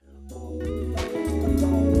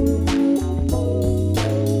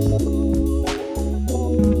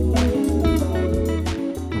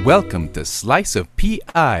Welcome to Slice of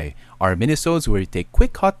PI, our minisodes where we take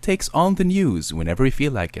quick hot takes on the news whenever we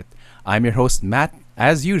feel like it. I'm your host Matt,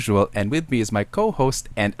 as usual, and with me is my co-host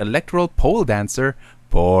and electoral pole dancer,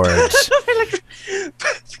 Borge.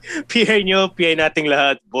 PA nyo, PA nating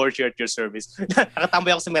lahat, board at your service.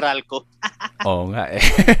 Nakatambay ako sa Meralco. Oo nga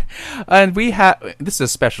eh. And this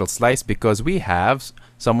is a special slice because we have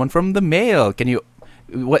someone from the mail. Can you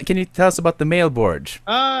tell us about the mail, Borge?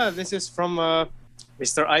 This is from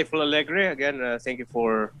Mr. Eiffel Alegre. Again, thank you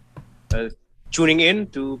for tuning in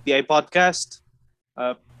to PI Podcast.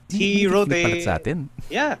 He wrote meron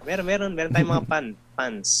tayong mga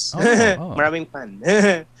pans. Maraming pan.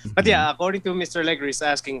 But yeah, according to Mr. Alegre, he's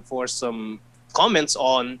asking for some comments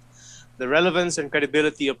on the relevance and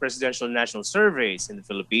credibility of presidential national surveys in the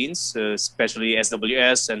Philippines, especially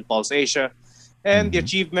SWS and Pulse Asia, and the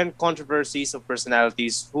achievement controversies of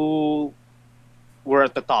personalities who were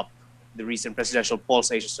at the top the recent presidential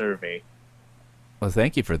Pulse Asia survey. Well,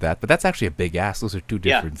 thank you for that. But that's actually a big ask. Those are two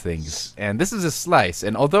different things. And this is a slice.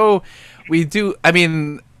 And although we do, I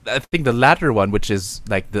think the latter one, which is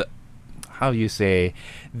like the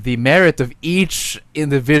merit of each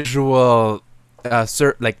individual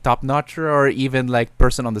top-notcher or even like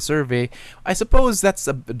person on the survey, I suppose that's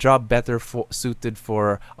a job better suited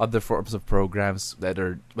for other forms of programs that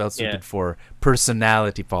are well suited for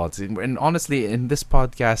personality politics. And honestly, in this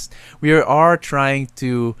podcast, we are trying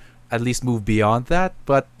to at least move beyond that,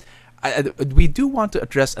 but we do want to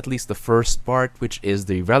address at least the first part, which is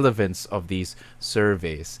the relevance of these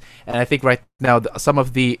surveys. And I think right now some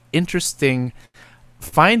of the interesting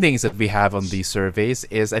findings that we have on these surveys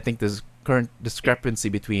is, I think, this current discrepancy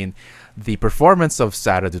between the performance of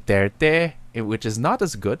Sara Duterte, which is not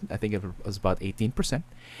as good. I think it was about 18%,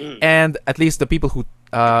 and at least the people who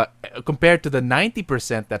compared to the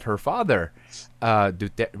 90% that her father,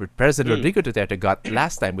 President Rodrigo Duterte, got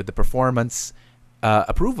last time with the performance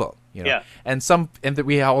approval. And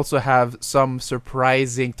we also have some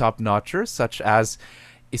surprising top-notchers such as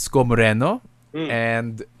Isko Moreno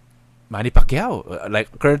and Manny Pacquiao.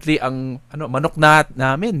 Like currently ang manok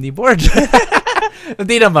namin ni Borge.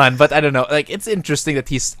 Hindi naman, but I don't know. Like, it's interesting that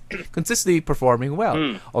he's consistently performing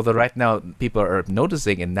well. Although right now people are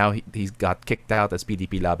noticing, and now he's got kicked out as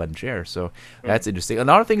PDP Laban chair. So that's interesting. A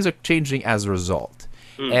lot of things are changing as a result.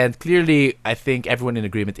 And clearly, I think everyone in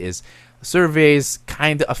agreement is surveys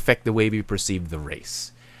kind of affect the way we perceive the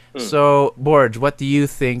race. So, Borge, what do you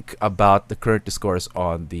think about the current discourse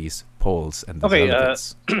on these polls and the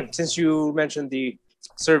relevance? Since you mentioned the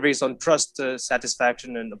surveys on trust,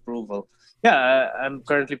 satisfaction, and approval, I'm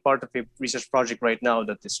currently part of a research project right now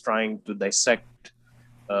that is trying to dissect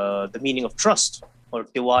the meaning of trust or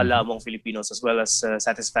tiwala among Filipinos, as well as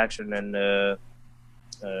satisfaction and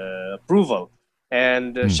approval.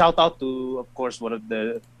 And shout out to, of course, one of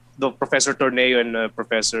the Professor Torneo and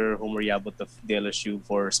Professor Homer Yabot of the LSU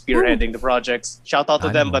for spearheading the projects. Shout out to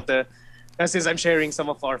them. But since I'm sharing some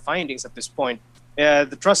of our findings at this point,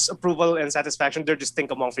 the trust, approval, and satisfaction, they're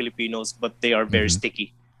distinct among Filipinos, but they are very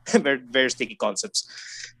sticky. very, very sticky concepts.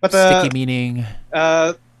 But sticky meaning?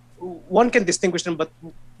 One can distinguish them, but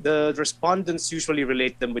the respondents usually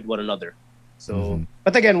relate them with one another. So,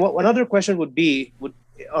 but again, one other question would be,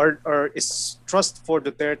 is trust for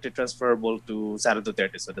Duterte transferable to Sara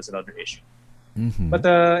Duterte? So that's another issue. But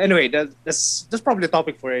anyway, that's probably a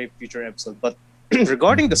topic for a future episode. But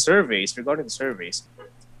regarding the surveys,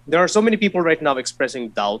 there are so many people right now expressing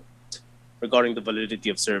doubt regarding the validity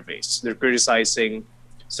of surveys. They're criticizing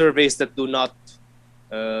surveys that do not,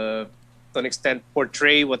 to an extent,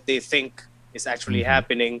 portray what they think is actually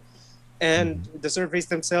happening. And the surveys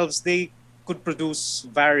themselves, they could produce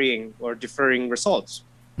varying or differing results.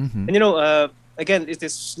 And again, it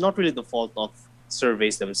is not really the fault of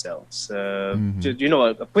surveys themselves. A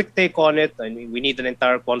quick take on it. I mean, we need an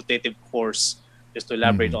entire qualitative course just to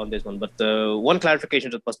elaborate on this one. But one clarification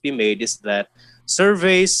that must be made is that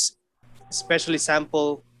surveys, especially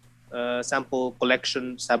sample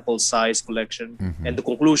collection, sample size collection, and the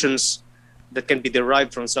conclusions that can be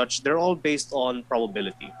derived from such, they're all based on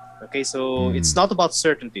probability. Okay, so it's not about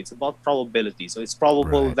certainty, it's about probability. So it's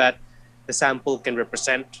probable that the sample can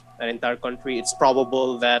represent an entire country. It's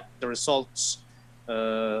probable that the results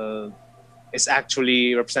is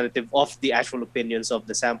actually representative of the actual opinions of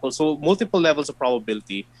the sample. So multiple levels of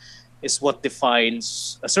probability is what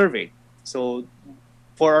defines a survey. So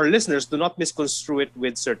for our listeners, do not misconstrue it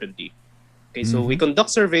with certainty. Okay, so we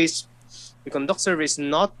conduct surveys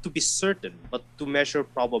not to be certain, but to measure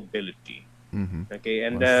probability. Okay,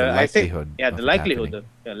 and I think the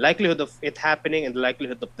likelihood of it happening and the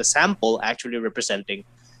likelihood of the sample actually representing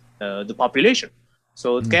the population.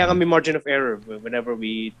 So kaya nga may margin of error whenever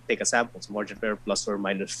we take a sample. So margin of error plus or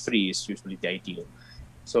minus 3 is usually the ideal.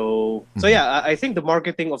 So yeah, I think the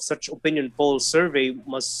marketing of such opinion poll survey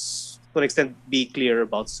must, to an extent, be clear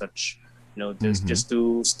about such. Just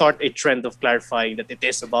to start a trend of clarifying that it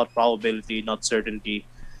is about probability, not certainty.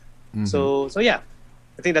 So yeah,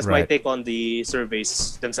 I think that's my Right. take on the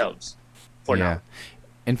surveys themselves for Yeah. now.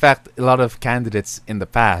 In fact, a lot of candidates in the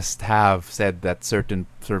past have said that certain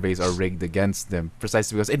surveys are rigged against them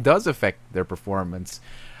precisely because it does affect their performance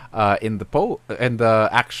in the poll in the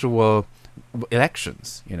actual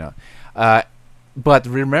elections. But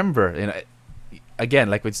remember,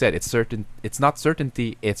 again, like we said, it's certain. It's not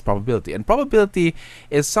certainty; it's probability, and probability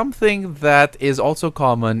is something that is also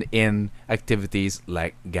common in activities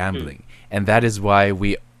like gambling, and that is why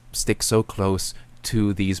we stick so close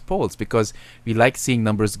to these polls because we like seeing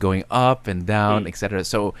numbers going up and down, etc.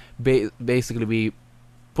 So basically, we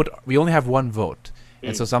only have one vote.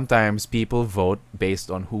 And so sometimes people vote based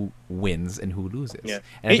on who wins and who loses. Yeah.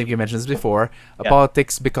 And I think you mentioned this before, Yeah.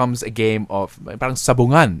 politics becomes a game of parang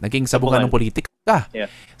sabungan. Naging sabungan ng politika. Yeah.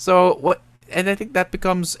 So what? And I think that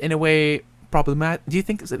becomes in a way problematic. Do you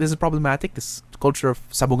think this is problematic? This culture of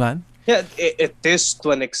sabungan? Yeah, it is to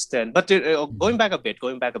an extent. But going back a bit,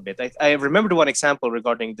 I remembered one example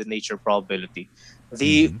regarding the nature of probability. I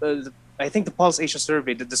think the Pulse Asia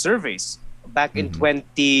survey did the surveys back in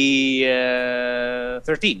 2013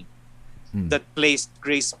 that placed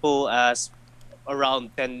Grace Poe as around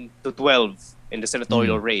 10 to 12 in the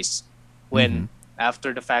senatorial race when after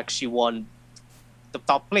the fact she won the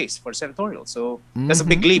top place for senatorial. So that's a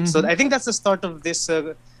big leap. So I think that's the start of this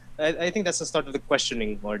I think that's the start of the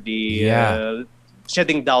questioning or the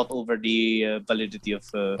shedding doubt over the validity of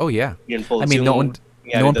opinion polls. I mean, no one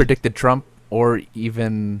the- predicted Trump or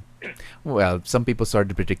even, well, some people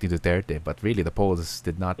started predicting Duterte, but really the polls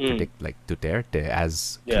did not predict like Duterte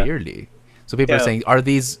as clearly. So people are saying, are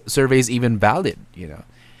these surveys even valid? Yeah.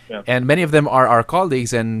 And many of them are our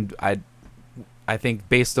colleagues, and I think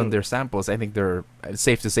based on their samples, I think they're it's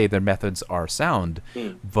safe to say their methods are sound.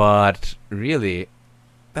 But really,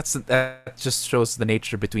 that just shows the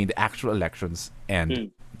nature between the actual elections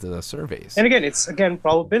and the surveys. And again, it's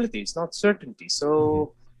probability. It's not certainty.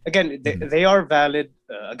 So again, they are valid.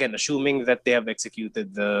 Again, assuming that they have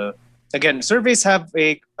executed the. Again, surveys have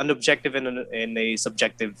an objective and a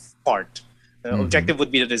subjective part. Objective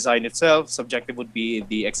would be the design itself. Subjective would be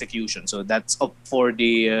the execution. So that's up for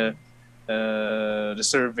the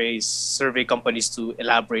survey companies to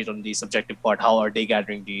elaborate on the subjective part. How are they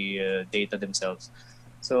gathering the data themselves?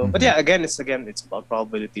 So, but yeah, again, it's about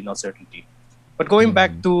probability, not certainty. But going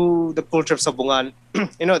back to the culture of sabungan,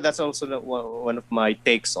 that's also one of my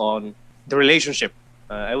takes on the relationship.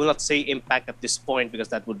 I will not say impact at this point because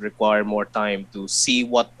that would require more time to see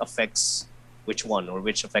what affects which one or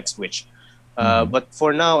which affects which. But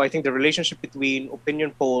for now, I think the relationship between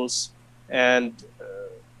opinion polls and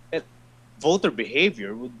voter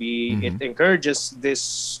behavior would be it encourages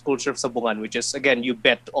this culture of sabungan, which is, again, you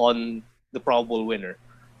bet on the probable winner.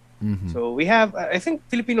 So we have, I think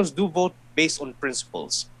Filipinos do vote based on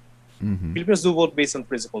principles. Filipinos do vote based on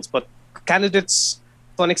principles, but candidates,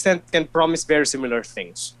 to an extent, can promise very similar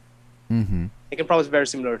things. They can promise very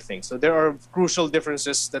similar things. So there are crucial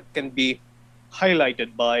differences that can be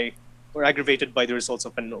highlighted by or aggravated by the results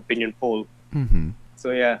of an opinion poll.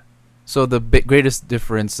 So yeah. So the greatest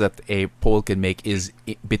difference that a poll can make is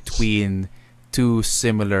between two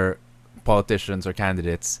similar politicians or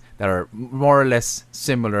candidates that are more or less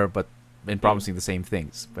similar but in promising the same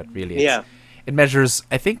things. But really, it measures,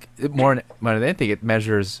 I think, more than anything, it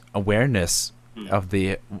measures awareness of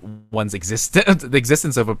the one's existence, the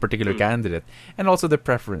existence of a particular candidate, and also the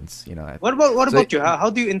preference. What about you? How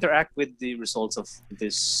do you interact with the results of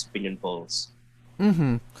these opinion polls?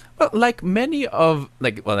 Well, like many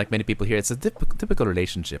people here, it's a typical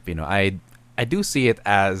relationship. I do see it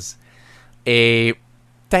as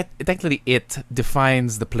technically it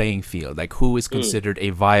defines the playing field, like who is considered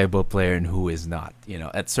a viable player and who is not.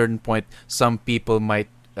 At certain point, some people might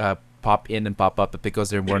pop in and pop up because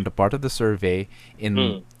they weren't a part of the survey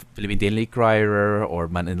in Philippine Daily Crier or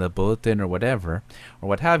Manila Bulletin or whatever, or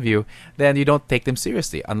what have you. Then you don't take them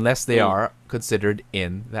seriously unless they are considered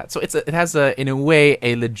in that. So it has in a way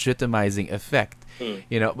a legitimizing effect.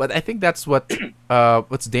 But I think that's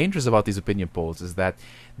what's dangerous about these opinion polls is that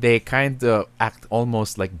they kind of act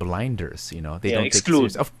almost like blinders. They don't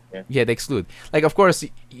exclude. They exclude. Like, of course,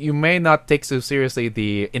 you may not take so seriously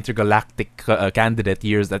the intergalactic candidate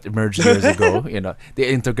that emerged years ago. The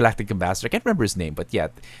intergalactic ambassador. I can't remember his name, but yeah,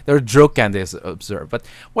 there are joke candidates observed. But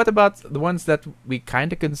what about the ones that we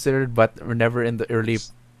kind of considered but were never in the early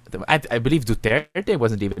I believe Duterte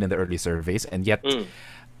wasn't even in the early surveys, and yet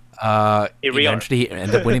Here we are. eventually he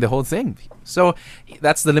ended up winning the whole thing. So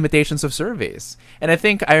that's the limitations of surveys. And I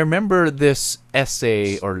think I remember this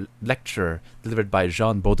essay or lecture delivered by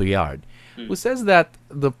Jean Baudrillard, who says that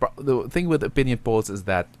the thing with opinion polls is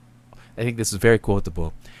that, I think this is very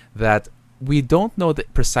quotable, that we don't know the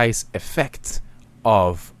precise effect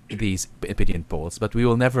of these opinion polls, but we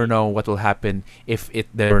will never know what will happen if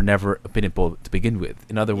there were never opinion poll to begin with.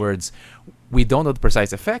 In other words, we don't know the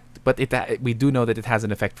precise effect, but we do know that it has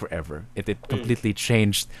an effect forever. It completely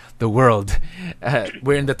changed the world.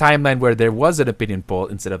 We're in the timeline where there was an opinion poll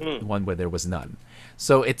instead of one where there was none.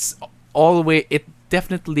 So it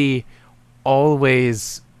definitely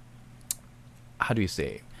always, how do you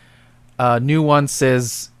say,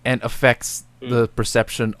 nuances and affects the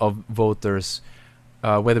perception of voters,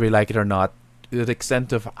 whether we like it or not. The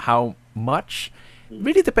extent of how much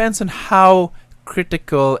really depends on how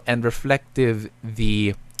critical and reflective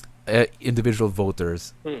the individual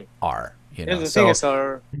voters are. You know? The thing is,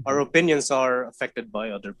 our opinions are affected by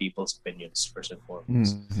other people's opinions first and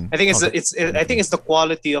foremost. I think it's the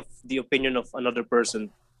quality of the opinion of another person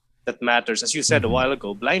that matters. As you said a while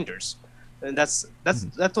ago, blinders, and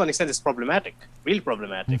that to an extent is problematic, really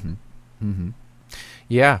problematic.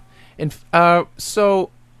 Yeah, and so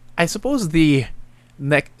I suppose the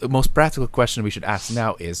most practical question we should ask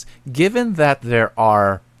now is: given that there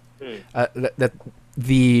are that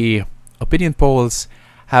the opinion polls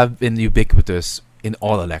have been ubiquitous in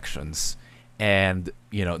all elections, and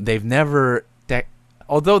they've never,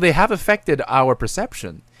 although they have affected our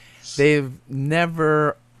perception, they've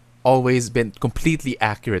never always been completely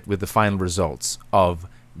accurate with the final results of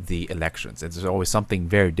the elections. There's always something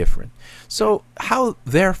very different. So how,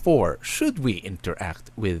 therefore, should we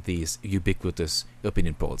interact with these ubiquitous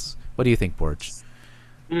opinion polls? What do you think, Porch?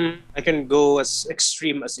 I can go as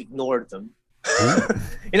extreme as ignore them.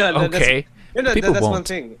 Okay. That's one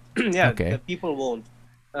thing. Okay. People won't.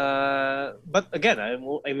 But again,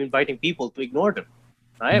 I'm inviting people to ignore them.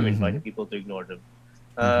 I am inviting people to ignore them.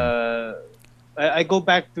 I go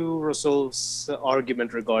back to Rousseau's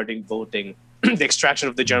argument regarding voting, the extraction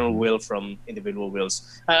of the general will from individual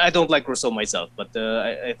wills. I don't like Rousseau myself, but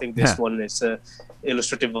I think this one is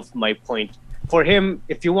illustrative of my point. For him,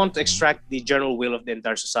 if you want to extract the general will of the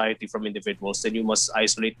entire society from individuals, then you must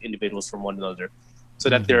isolate individuals from one another so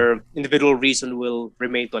that their individual reason will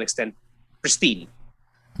remain to an extent pristine.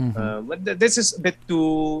 But this is a bit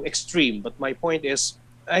too extreme, but my point is,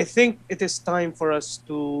 I think it is time for us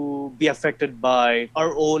to be affected by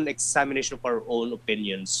our own examination of our own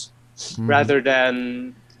opinions rather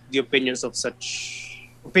than the opinions of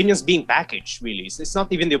opinions being packaged, really. It's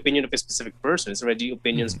not even the opinion of a specific person. It's already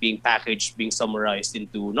opinions being packaged, being summarized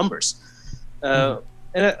into numbers. And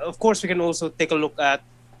of course, we can also take a look at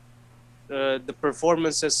the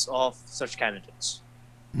performances of such candidates,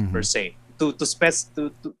 per se. To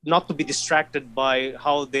not to be distracted by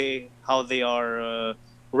how they are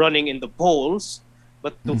running in the polls,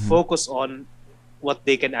 but to focus on what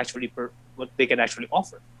they can actually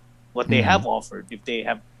offer, what they have offered, if they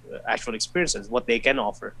have actual experiences, what they can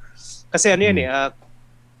offer. Kasi to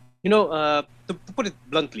put it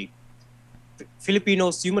bluntly,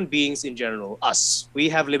 Filipinos, human beings in general, us, we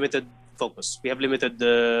have limited focus. We have limited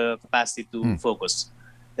the capacity to focus,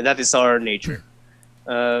 and that is our nature.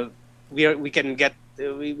 We can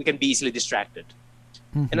be easily distracted.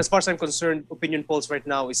 And as far as I'm concerned, opinion polls right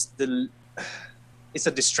now it's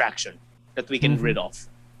a distraction that we can rid of.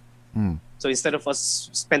 So instead of us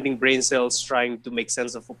spending brain cells trying to make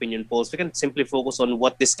sense of opinion polls, we can simply focus on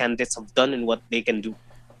what these candidates have done and what they can do.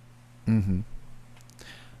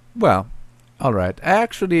 Well, all right.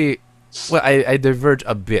 I diverge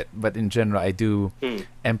a bit, but in general, I do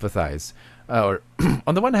empathize. Or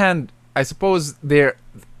on the one hand, I suppose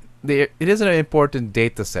it is an important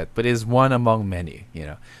data set, but it is one among many.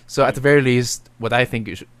 So at the very least, what I think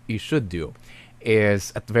you should do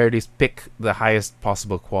is at the very least pick the highest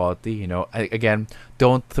possible quality. Again,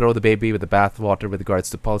 don't throw the baby with the bathwater with regards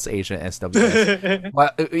to Pulse Asia and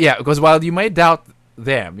SWS. Because while you might doubt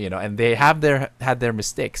them, and they have had their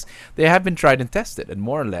mistakes, they have been tried and tested, and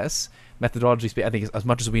more or less methodology. I think as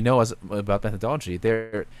much as we know about methodology,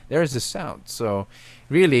 there is this sound. So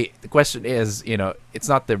really, the question is, it's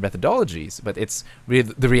not their methodologies, but it's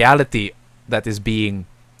really the reality that is being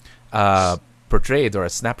portrayed or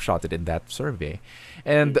snapshotted in that survey,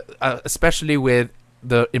 and especially with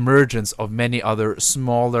the emergence of many other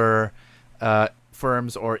smaller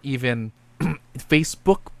firms or even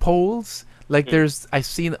Facebook polls. Like I've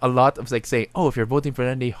seen a lot of saying, oh, if you're voting for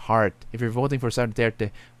Randy Hart, if you're voting for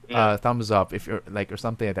Duterte, thumbs up if you're like or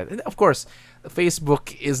something like that. And of course,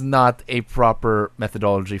 Facebook is not a proper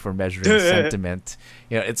methodology for measuring sentiment.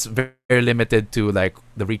 It's very, very limited to like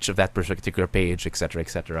the reach of that particular page, etc.,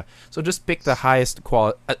 etc. So just pick the highest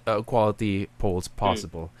quality polls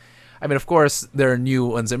possible. I mean, of course, there are new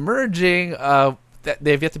ones emerging.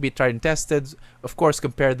 They've yet to be tried and tested. Of course,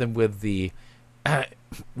 compare them with the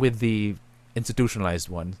institutionalized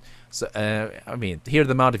one. So, I mean, hear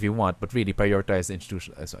them out if you want, but really prioritize the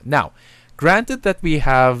institutionalized one. Now, granted that we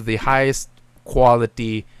have the highest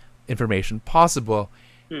quality information possible,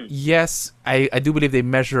 yes, I do believe they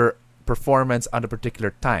measure performance at a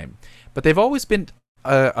particular time, but they've always been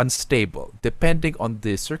unstable, depending on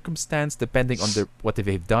the circumstance, depending on what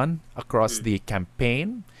they've done across the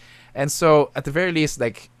campaign. And so, at the very least,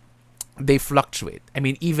 like, they fluctuate. I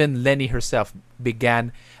mean, even Lenny herself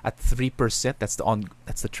began at 3%. That's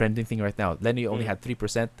the trending thing right now. Lenny only had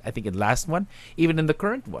 3%, I think, in last one. Even in the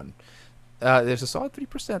current one, there's a solid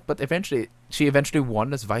 3%. But she eventually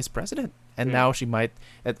won as vice president, and now she might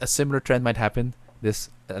a similar trend might happen this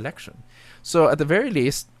election. So at the very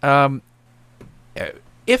least,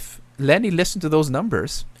 if Lenny listened to those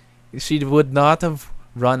numbers, she would not have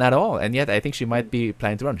run at all. And yet, I think she might be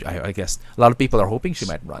planning to run. I guess a lot of people are hoping she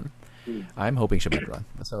might run. I'm hoping she might run,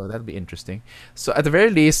 so that'll be interesting. So at the very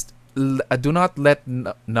least, do not let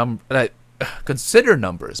consider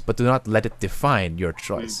numbers, but do not let it define your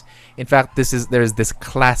choice. In fact, there's this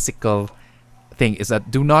classical thing is that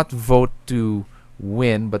do not vote to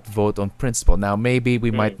win, but vote on principle. Now, maybe we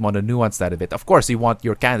might want to nuance that a bit. Of course, you want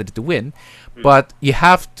your candidate to win, but you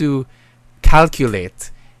have to calculate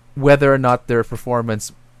whether or not their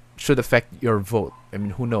performance should affect your vote. I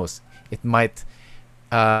mean, who knows? It might.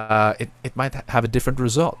 It might have a different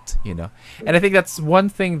result, And I think that's one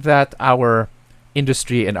thing that our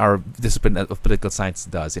industry and our discipline of political science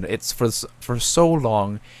does. It's for so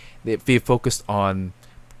long we focused on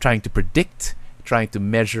trying to predict, trying to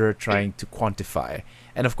measure, trying to quantify,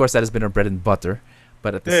 and of course that has been our bread and butter.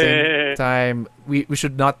 But at the same time, we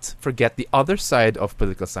should not forget the other side of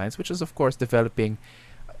political science, which is of course developing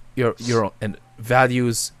your own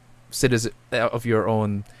values, of your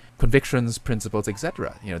own convictions, principles,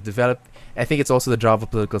 etc. Develop. I think it's also the job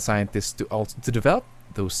of political scientists to develop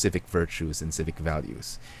those civic virtues and civic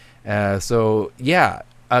values.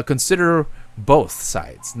 Consider both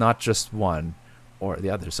sides, not just one or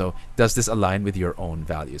the other. So, does this align with your own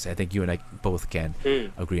values? I think you and I both can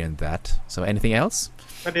agree on that. So, anything else?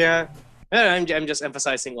 But I'm just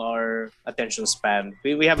emphasizing our attention span.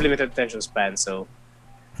 We have limited attention span, so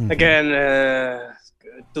again,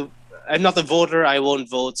 I'm not a voter. I won't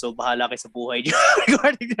vote. So bahala kayo sa buhay niyo.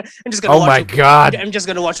 I'm just gonna God! I'm just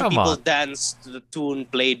gonna watch people dance to the tune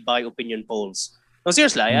played by opinion polls. No,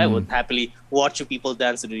 seriously, I would happily watch you people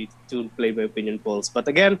dance to the tune played by opinion polls. But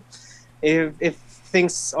again, if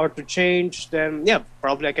things are to change, then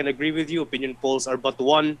probably I can agree with you. Opinion polls are but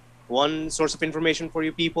one source of information for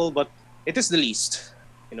you people, but it is the least.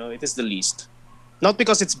 It is the least. Not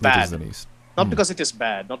because it's bad. It is the least. Not because it is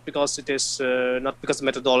bad, not because it is, not because the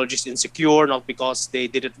methodology is insecure, not because they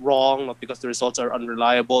did it wrong, not because the results are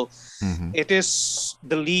unreliable. It is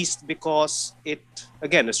the least because it,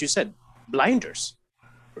 again, as you said, blinders,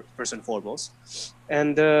 first and foremost,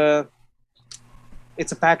 and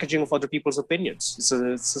it's a packaging of other people's opinions.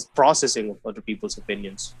 It's a processing of other people's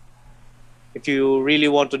opinions. If you really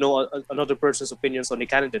want to know another person's opinions on a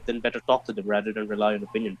candidate, then better talk to them rather than rely on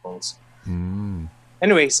opinion polls.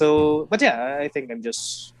 Anyway, I think I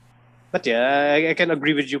can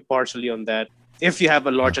agree with you partially on that. If you have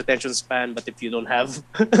a large attention span, but if you don't have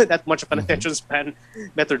that much of an attention span,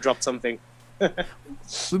 better drop something.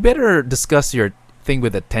 We better discuss your thing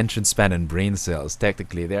with attention span and brain cells,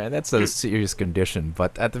 technically. That's a serious condition,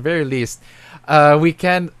 but at the very least, we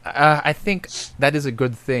can, I think that is a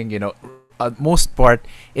good thing, most part,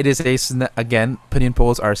 it is again, opinion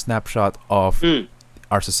polls are a snapshot of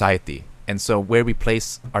our society. And so where we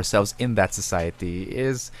place ourselves in that society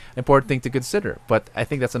is an important thing to consider. But I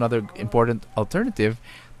think that's another important alternative,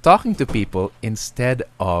 talking to people instead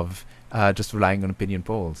of just relying on opinion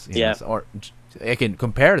polls. Or I can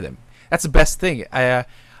compare them. That's the best thing.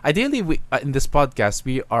 Ideally, we in this podcast,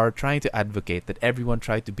 we are trying to advocate that everyone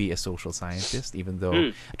try to be a social scientist, even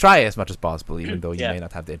though try as much as possible, even though you may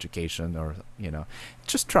not have the education or,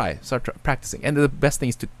 just start practicing. And the best thing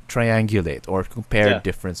is to triangulate or compare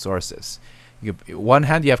different sources. One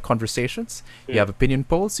hand, you have conversations, you have opinion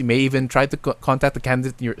polls. You may even try to contact the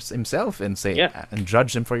candidate himself and say and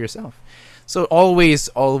judge him for yourself. So always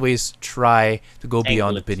try to go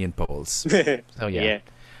beyond opinion polls. So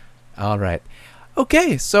All right.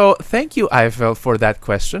 Okay, so thank you, Eiffel, for that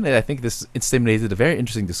question. And I think it stimulated a very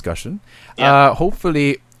interesting discussion. Yeah.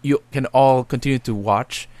 Hopefully, you can all continue to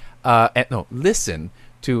watch, and no, listen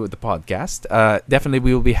to the podcast. Definitely,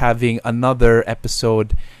 we will be having another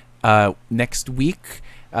episode next week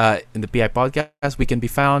in the PI podcast. We can be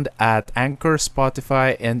found at Anchor,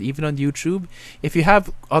 Spotify, and even on YouTube. If you have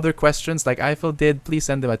other questions like Eiffel did, please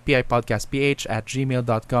send them at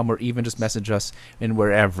pipodcastph@gmail.com or even just message us in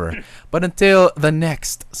wherever. But until the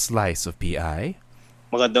next slice of PI,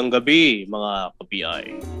 Magandang gabi, mga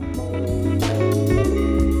ka-PI.